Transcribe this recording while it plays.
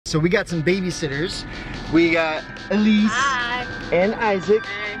So we got some babysitters. We got Elise and Isaac.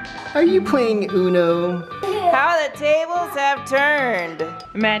 Are you playing Uno? How the tables have turned.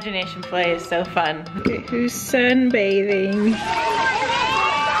 Imagination play is so fun. Okay, who's sunbathing?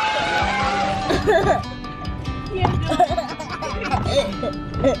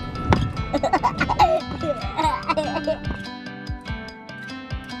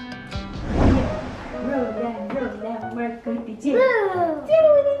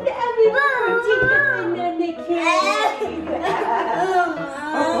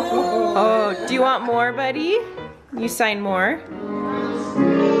 Oh, do you want more, buddy? You sign more.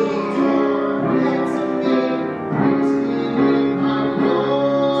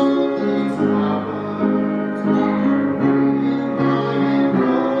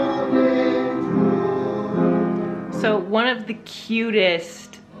 So one of the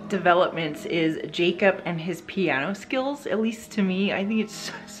cutest developments is Jacob and his piano skills, at least to me. I think it's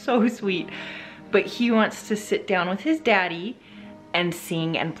so sweet. But he wants to sit down with his daddy and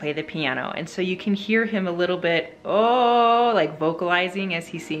sing and play the piano. And so you can hear him a little bit, oh, like vocalizing as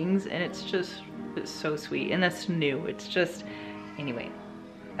he sings, and it's so sweet. And that's new. It's just, anyway,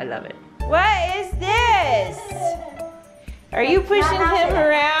 I love it. What is this? Are you pushing him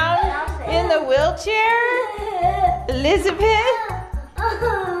around in the wheelchair? Elisabeth?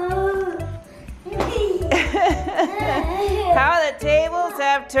 How the tables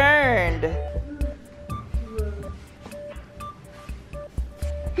have turned.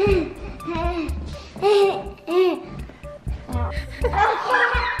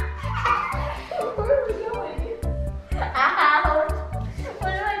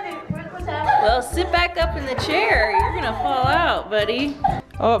 Well, sit back up in the chair. You're gonna fall out, buddy.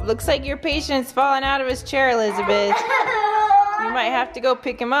 Oh, it looks like your patient's falling out of his chair, Elisabeth. You might have to go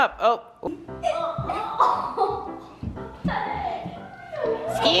pick him up. Oh.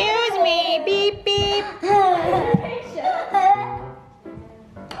 Excuse me, beep beep.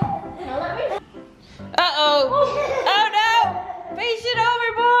 Uh-oh. Oh no! Patient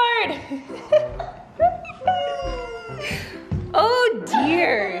overboard! Oh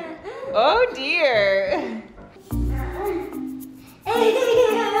dear. Oh dear.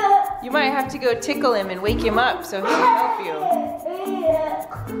 You might have to go tickle him and wake him up so he can help you.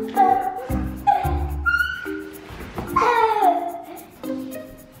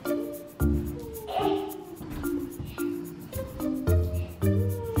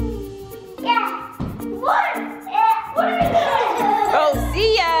 Oh,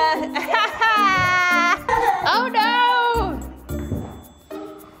 see ya! Oh no!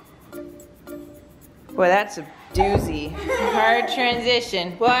 Boy, that's a doozy. Hard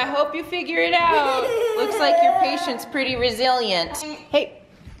transition. Well, I hope you figure it out. Looks like your patient's pretty resilient. Hey,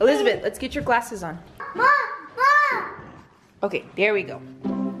 Elisabeth, let's get your glasses on. Mom! Okay, there we go.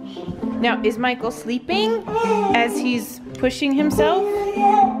 Now, is Michael sleeping as he's pushing himself?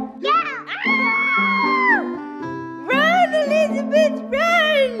 Yeah! Ah! Run, Elisabeth,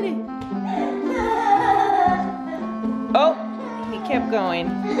 run! Oh, he kept going.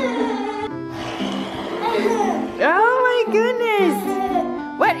 Oh my goodness!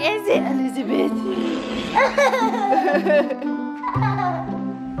 What is it, Elisabeth?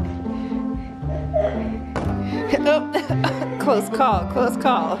 Oh, close call, close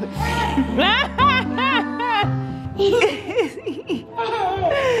call.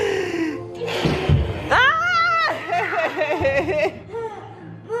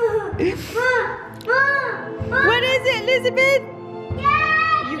 What is it, Elisabeth?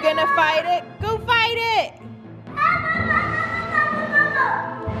 You gonna fight it? Go fight it!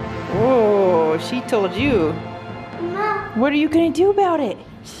 Oh, she told you. What are you gonna do about it?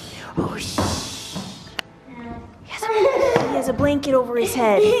 Oh, shh. He has a blanket over his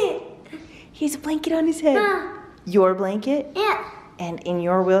head. He has a blanket on his head. Your blanket? Yeah. And in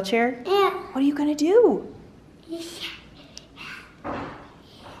your wheelchair? Yeah. What are you gonna do?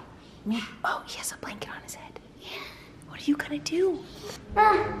 Oh, he has a blanket on his head. What are you gonna do?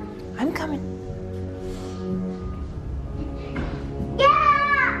 I'm coming. Yeah!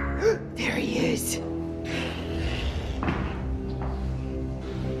 There he is.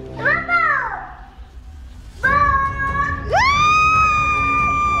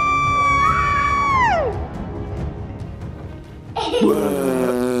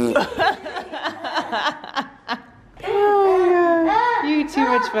 You too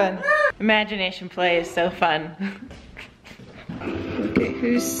much fun. Imagination play is so fun. Okay,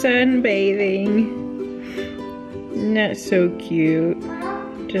 who's sunbathing? Not so cute.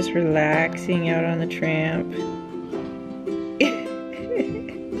 Just relaxing out on the tramp.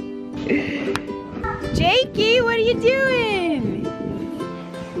 Jakey, what are you doing?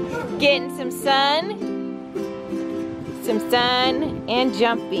 Getting some sun. Some sun and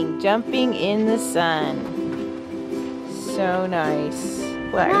jumping in the sun. So nice.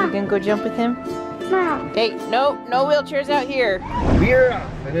 What, are you gonna go jump with him? Mom. Hey, no wheelchairs out here. We are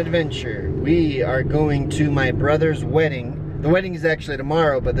off on an adventure. We are going to my brother's wedding. The wedding is actually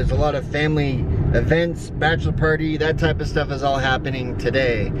tomorrow, but there's a lot of family events, bachelor party, that type of stuff is all happening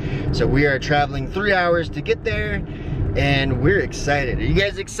today. So we are traveling 3 hours to get there, and we're excited. Are you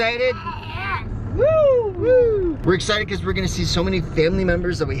guys excited? Woo, woo. We're excited because we're gonna see so many family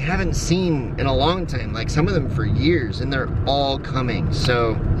members that we haven't seen in a long time, like some of them for years, and they're all coming.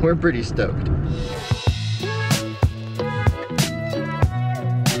 So we're pretty stoked.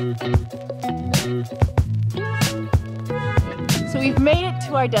 So we've made it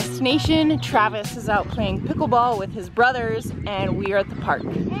to our destination. Travis is out playing pickleball with his brothers, and we are at the park.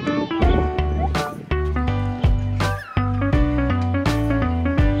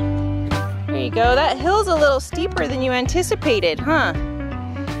 There you go. That hill's a little steeper than you anticipated, huh?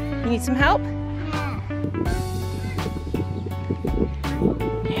 You need some help?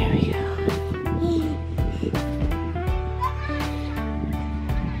 There we go.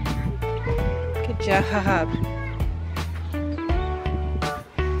 Good job.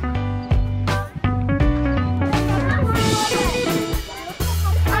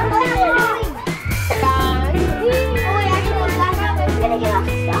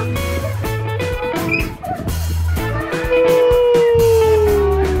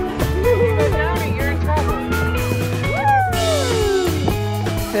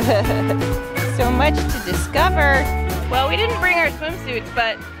 So much to discover. Well, we didn't bring our swimsuits,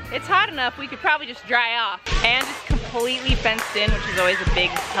 but it's hot enough we could probably just dry off. And it's completely fenced in, which is always a big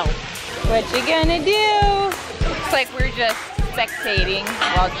help. What you gonna do? Looks like we're just spectating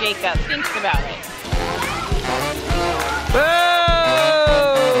while Jacob thinks about it. Boom!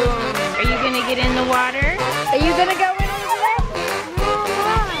 Are you gonna get in the water? Are you gonna go in, Elizabeth?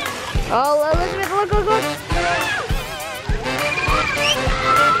 Oh, Elizabeth, look, look, look.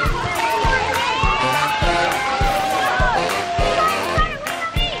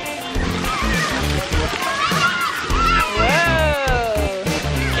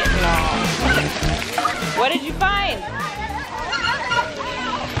 What did you find?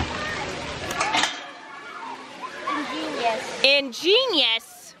 Ingenious.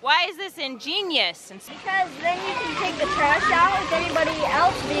 Ingenious? Why is this ingenious? Because then you can take the trash out with anybody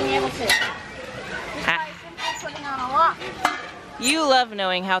else being able to. Just by simply putting on a lock. You love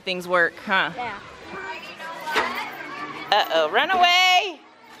knowing how things work, huh? Yeah. Uh-oh, run away!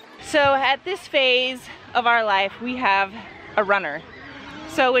 So at this phase of our life, we have a runner.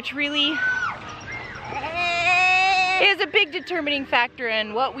 So which really is a big determining factor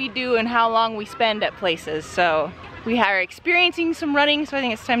in what we do and how long we spend at places. So we are experiencing some running, so I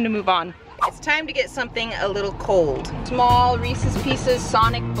think it's time to move on. It's time to get something a little cold. Small Reese's Pieces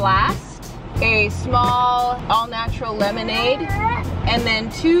Sonic Blast, a small all-natural lemonade, and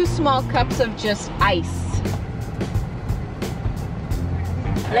then 2 small cups of just ice.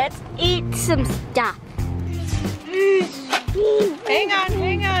 Let's eat some stuff. Hang on,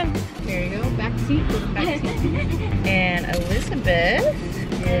 hang on. Here you go, back seat, back seat. And Elisabeth,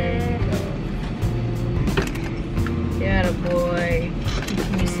 there you go. Atta boy.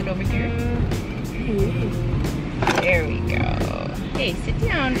 Can you sit over here? There we go. Hey, sit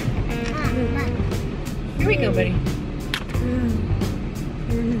down. Here we go, buddy.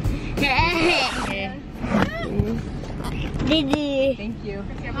 Didi. Thank you.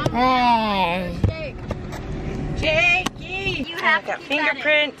 Jakey! You have got to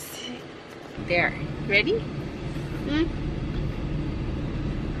fingerprints. There. Ready?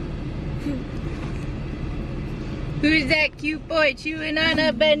 Who's that cute boy chewing on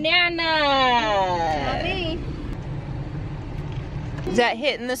a banana? Not me. Is that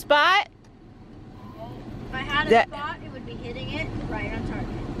hitting the spot? If I had a That- spot, it would be hitting it right on target.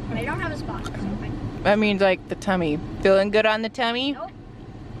 But I don't have a spot. So That means like the tummy. Feeling good on the tummy? nope.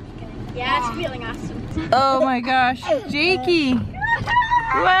 Yeah, it's feeling awesome. Oh my gosh. Jakey!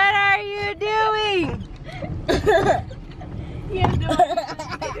 What are you doing? Yeah, no.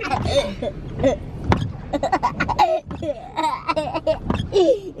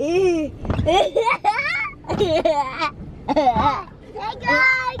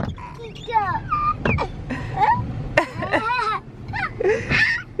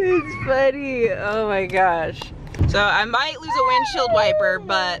 It's funny. Oh my gosh. So I might lose a windshield wiper,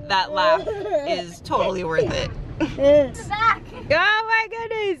 but that laugh is totally worth it. It's back. Oh my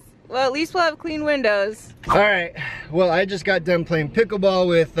goodness. Well, at least we'll have clean windows. All right, well, I just got done playing pickleball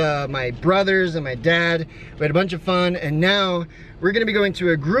with my brothers and my dad. We had a bunch of fun, and now we're gonna be going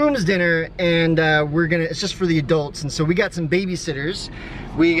to a groom's dinner, and it's just for the adults, and so we got some babysitters.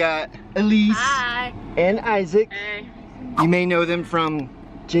 We got Elise and Isaac. Hey. You may know them from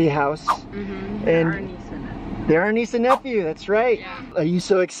J House. Mm-hmm. And they're our niece and nephew, that's right. Yeah. Are you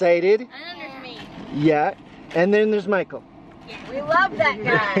so excited? And then there's me. Yeah, and then there's Michael. We love that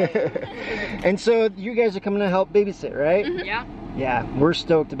guy. And so you guys are coming to help babysit, right? Mm-hmm. Yeah. Yeah, we're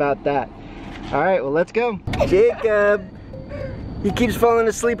stoked about that. All right, well, let's go. Jacob, he keeps falling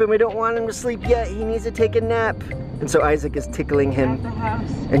asleep and we don't want him to sleep yet. He needs to take a nap. And so Isaac is tickling him.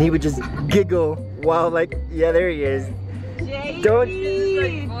 And he would just giggle while yeah, there he is.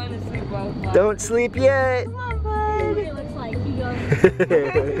 Don't sleep yet. Come on, bud. It looks like he goes.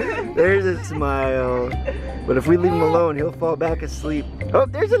 There's a smile. But if we leave him alone, he'll fall back asleep. Oh,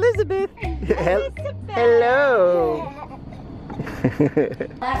 there's Elisabeth. Hello.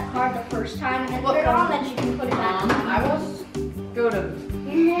 That card the first time, and then put it on, then you can put it back. I will go to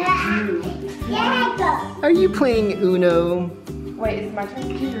Yeah. Are you playing Uno? Wait, it's my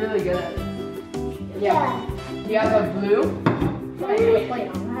turn. She's really good at it. Yeah. Do you have a blue? But I never played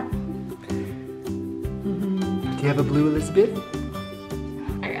on that. Do you have a blue, Elisabeth?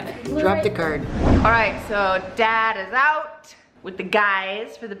 I got it. Drop the card. All right, so Dad is out with the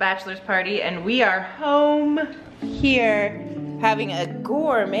guys for the bachelor's party, and we are home here having a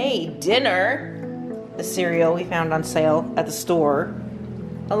gourmet dinner. The cereal we found on sale at the store,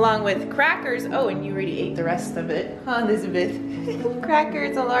 along with crackers. Oh, and you already ate the rest of it, huh, Elisabeth?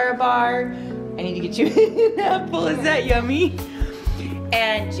 Crackers, a Lara bar. I need to get you an apple. Is that yummy?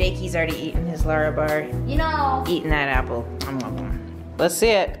 And Jakey's already eaten his Lara bar. You know. Eating that apple. Let's see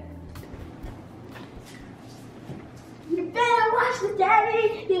it. You better watch the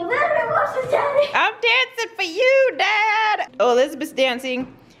daddy. You better watch the daddy. I'm dancing for you, Dad. Oh, Elisabeth's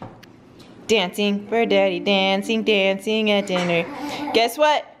dancing. Dancing for Daddy, dancing, dancing at dinner. Guess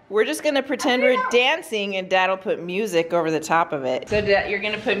what? We're just gonna pretend we're dancing, and Dad'll put music over the top of it. So Dad, you're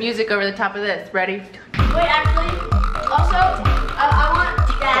gonna put music over the top of this. Ready? Wait, actually, also, I want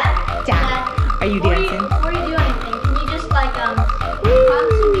Dad. Are you Before dancing? Before you do anything, can you just come to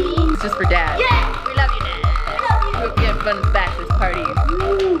me? It's just for Dad. Yeah. We love you, Dad. I love you. Hope you have fun at the bachelor's party.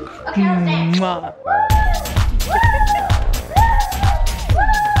 Okay, let's dance. Mwah.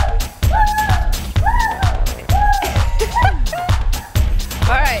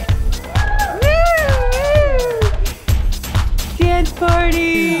 All right. Woo! Dance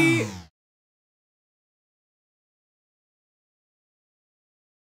party.